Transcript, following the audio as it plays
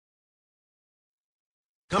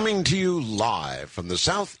Coming to you live from the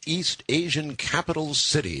Southeast Asian capital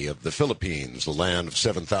city of the Philippines, the land of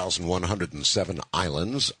 7,107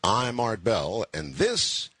 islands, I'm Art Bell, and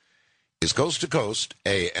this is Coast to Coast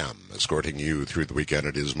AM, escorting you through the weekend.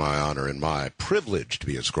 It is my honor and my privilege to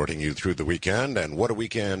be escorting you through the weekend, and what a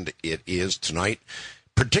weekend it is tonight,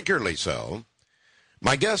 particularly so.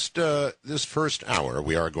 My guest this first hour,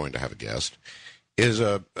 we are going to have a guest, is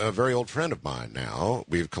a very old friend of mine now.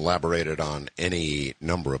 We've collaborated on any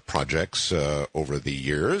number of projects over the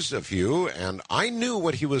years, a few, and I knew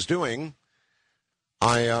what he was doing.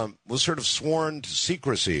 I was sort of sworn to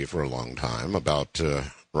secrecy for a long time about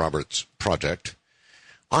Robert's project.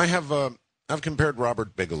 I've compared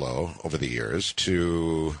Robert Bigelow over the years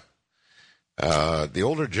to the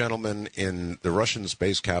older gentleman in the Russian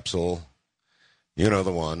space capsule. You know,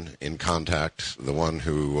 the one in Contact, the one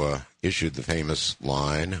who issued the famous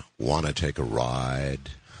line, "Wanna take a ride?"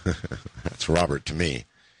 That's Robert to me.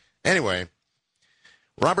 Anyway,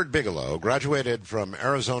 Robert Bigelow graduated from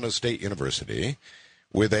Arizona State University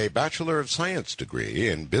with a Bachelor of Science degree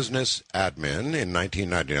in Business Admin in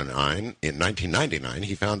 1999. In 1999,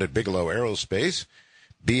 he founded Bigelow Aerospace.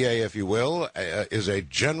 BA, if you will, is a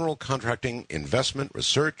general contracting investment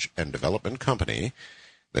research and development company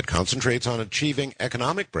that concentrates on achieving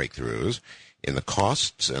economic breakthroughs in the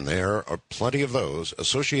costs, and there are plenty of those,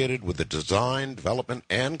 associated with the design, development,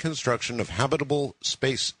 and construction of habitable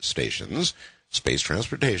space stations, space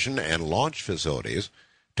transportation, and launch facilities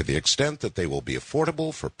to the extent that they will be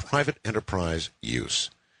affordable for private enterprise use.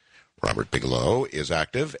 Robert Bigelow is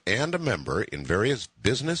active and a member in various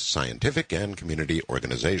business, scientific, and community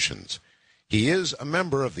organizations. He is a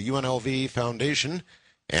member of the UNLV Foundation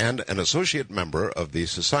and an associate member of the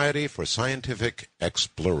Society for Scientific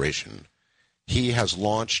Exploration. He has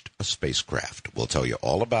launched a spacecraft. We'll tell you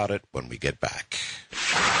all about it when we get back.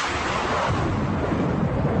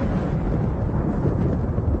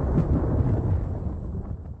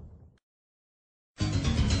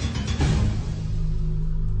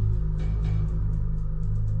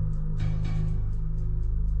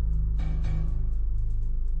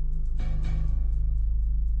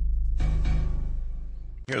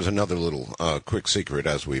 Here's another little quick secret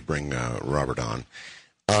as we bring Robert on.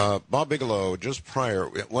 Bob Bigelow, just prior,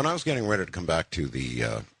 when I was getting ready to come back to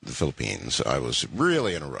the Philippines, I was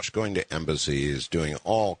really in a rush, going to embassies, doing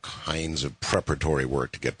all kinds of preparatory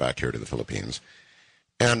work to get back here to the Philippines.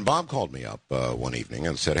 And Bob called me up one evening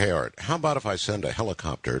and said, "Hey, Art, how about if I send a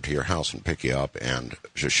helicopter to your house and pick you up and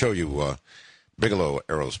show you Bigelow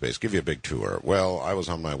Aerospace, give you a big tour?" Well, I was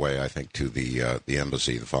on my way, I think, to the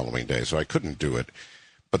embassy the following day, so I couldn't do it.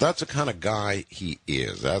 But that's the kind of guy he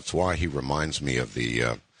is. That's why he reminds me of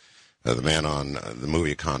the man on the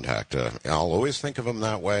movie Contact. I'll always think of him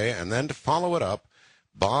that way. And then to follow it up,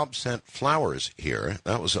 Bob sent flowers here.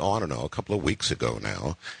 That was, I don't know, a couple of weeks ago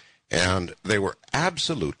now. And they were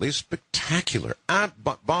absolutely spectacular.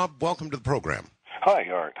 Bob, welcome to the program. Hi,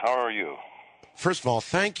 Art. How are you? First of all,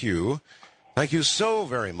 thank you. Thank you so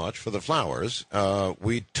very much for the flowers.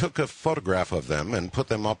 We took a photograph of them and put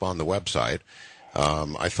them up on the website.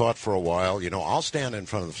 I thought for a while, I'll stand in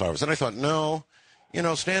front of the flowers. And I thought, no,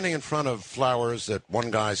 standing in front of flowers that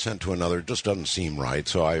one guy sent to another just doesn't seem right.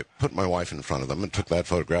 So I put my wife in front of them and took that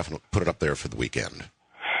photograph and put it up there for the weekend.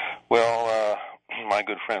 Well, my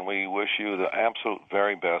good friend, we wish you the absolute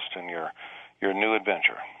very best in your new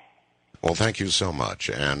adventure. Well, thank you so much.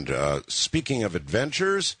 And speaking of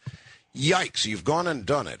adventures, yikes, you've gone and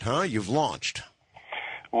done it, huh? You've launched.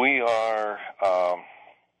 We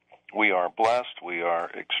are blessed. We are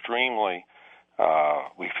extremely,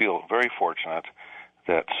 we feel very fortunate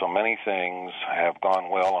that so many things have gone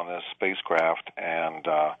well on this spacecraft, and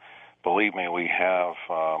believe me, we have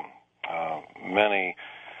a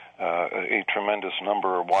tremendous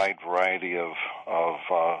number, a wide variety of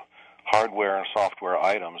hardware and software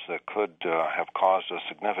items that could have caused us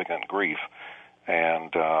significant grief.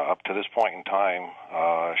 And up to this point in time,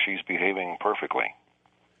 she's behaving perfectly.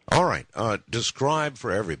 All right. Describe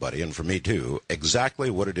for everybody, and for me too, exactly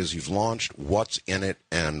what it is you've launched, what's in it,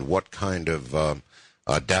 and what kind of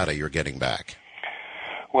data you're getting back.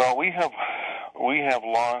 Well, we have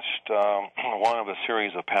launched one of a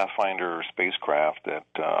series of Pathfinder spacecraft that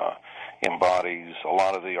embodies a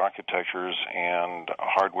lot of the architectures and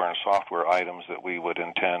hardware and software items that we would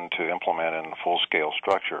intend to implement in full-scale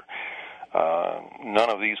structure. None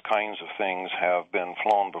of these kinds of things have been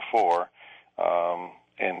flown before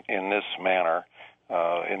in this manner.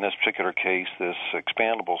 In this particular case, this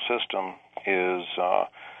expandable system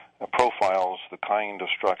profiles the kind of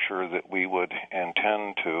structure that we would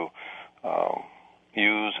intend to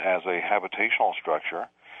use as a habitational structure,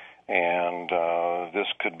 And this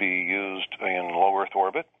could be used in low Earth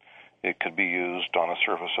orbit. It could be used on the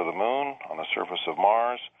surface of the Moon, on the surface of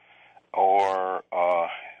Mars, or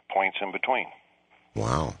points in between.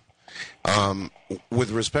 Wow.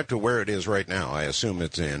 With respect to where it is right now, I assume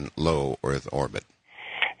it's in low Earth orbit.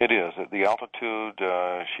 It is. At the altitude,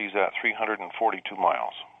 she's at 342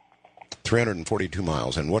 miles. 342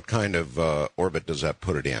 miles. And what kind of orbit does that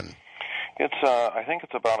put it in? It's, I think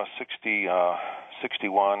it's about a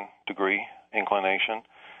 61 degree inclination.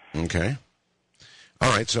 Okay. All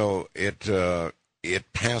right. So it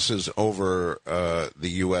passes over the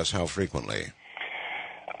U.S. how frequently?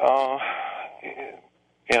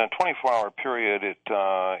 In a 24-hour period, it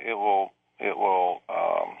will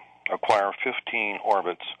acquire 15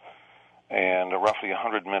 orbits and roughly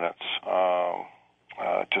 100 minutes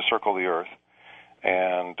to circle the Earth.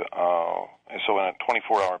 And so in a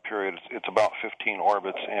 24-hour period, it's about 15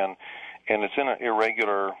 orbits, and it's in an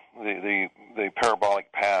irregular. The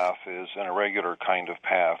parabolic path is an irregular kind of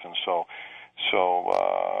path, and so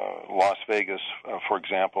Las Vegas, for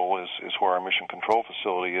example, is where our mission control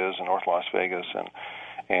facility is in North Las Vegas,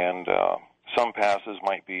 and some passes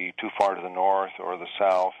might be too far to the north or the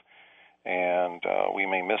south, and we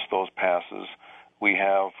may miss those passes. We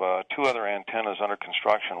have two other antennas under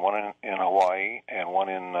construction, one in Hawaii and one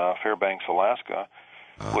in Fairbanks, Alaska,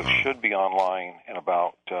 which should be online in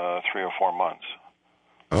about 3 or 4 months.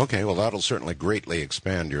 Okay, well, that'll certainly greatly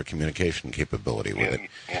expand your communication capability with it.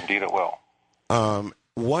 Indeed it will.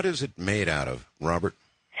 What is it made out of, Robert?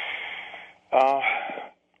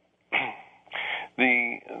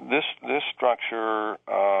 This structure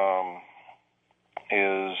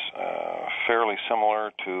is fairly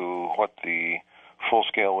similar to what the full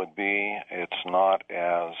scale would be. It's not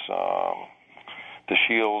as the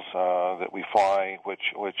shields that we fly,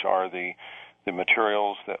 which are the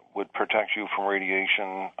materials that would protect you from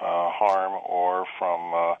radiation harm or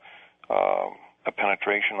from a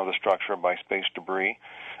penetration of the structure by space debris.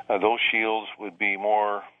 Those shields would be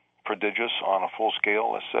more prodigious on a full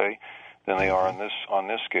scale, let's say, than they are on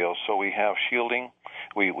this scale. So we have shielding.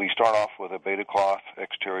 We start off with a beta cloth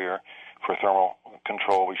exterior for thermal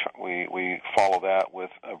control. We follow that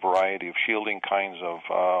with a variety of shielding kinds of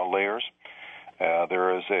layers.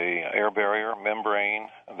 There is a air barrier membrane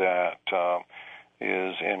that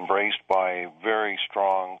is embraced by a very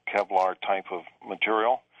strong Kevlar type of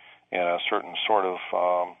material and a certain sort of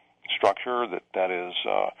structure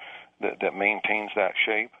that maintains that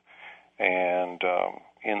shape. And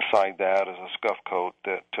inside that is a scuff coat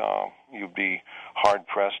that you'd be hard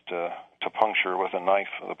pressed to puncture with a knife,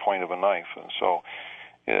 the point of a knife. And so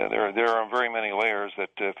there are very many layers that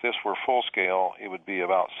if this were full scale, it would be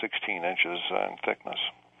about 16 inches in thickness.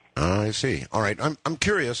 I see. All right. I'm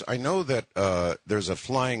curious. I know that there's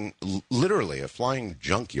literally a flying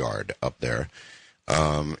junkyard up there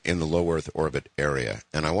in the low Earth orbit area.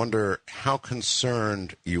 And I wonder how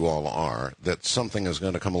concerned you all are that something is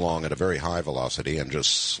going to come along at a very high velocity and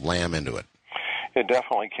just slam into it. It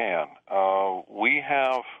definitely can. We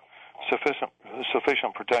have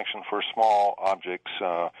sufficient protection for small objects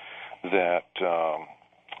that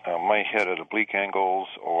might hit at oblique angles,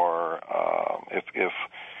 or if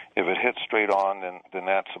it hits straight on, then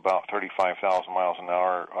that's about 35,000 miles an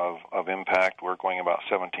hour of impact. We're going about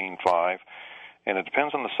 17.5. And it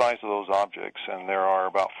depends on the size of those objects, and there are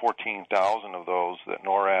about 14,000 of those that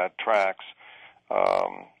NORAD tracks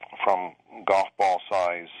from golf ball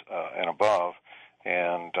size and above,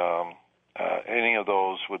 and any of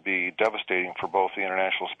those would be devastating for both the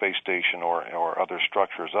International Space Station or other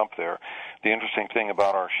structures up there. The interesting thing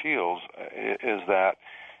about our shields is that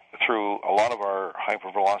through a lot of our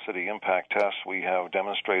hypervelocity impact tests, we have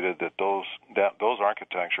demonstrated that those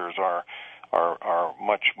architectures are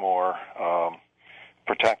much more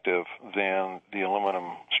protective than the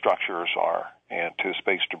aluminum structures are, and to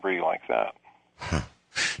space debris like that. Huh.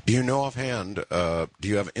 Do you know offhand, do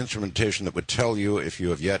you have instrumentation that would tell you if you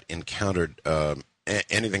have yet encountered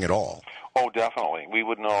anything at all? Oh, definitely. We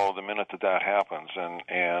would know the minute that happens,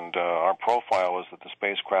 and our profile is that the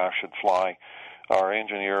spacecraft should fly. Our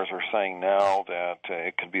engineers are saying now that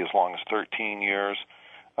it could be as long as 13 years.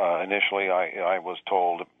 Initially, I was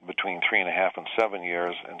told between 3.5 and 7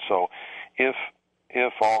 years, and so if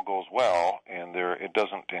all goes well and it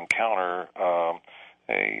doesn't encounter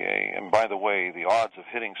and by the way, the odds of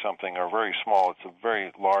hitting something are very small. It's a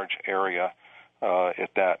very large area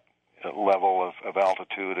at that level of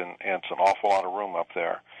altitude, and it's an awful lot of room up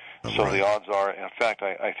there. Oh, so right. The odds are, in fact,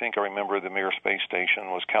 I think I remember the Mir space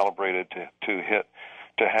station was calibrated to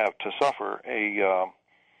suffer a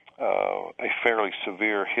fairly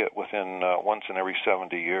severe hit within once in every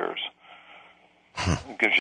 70 years. It gives you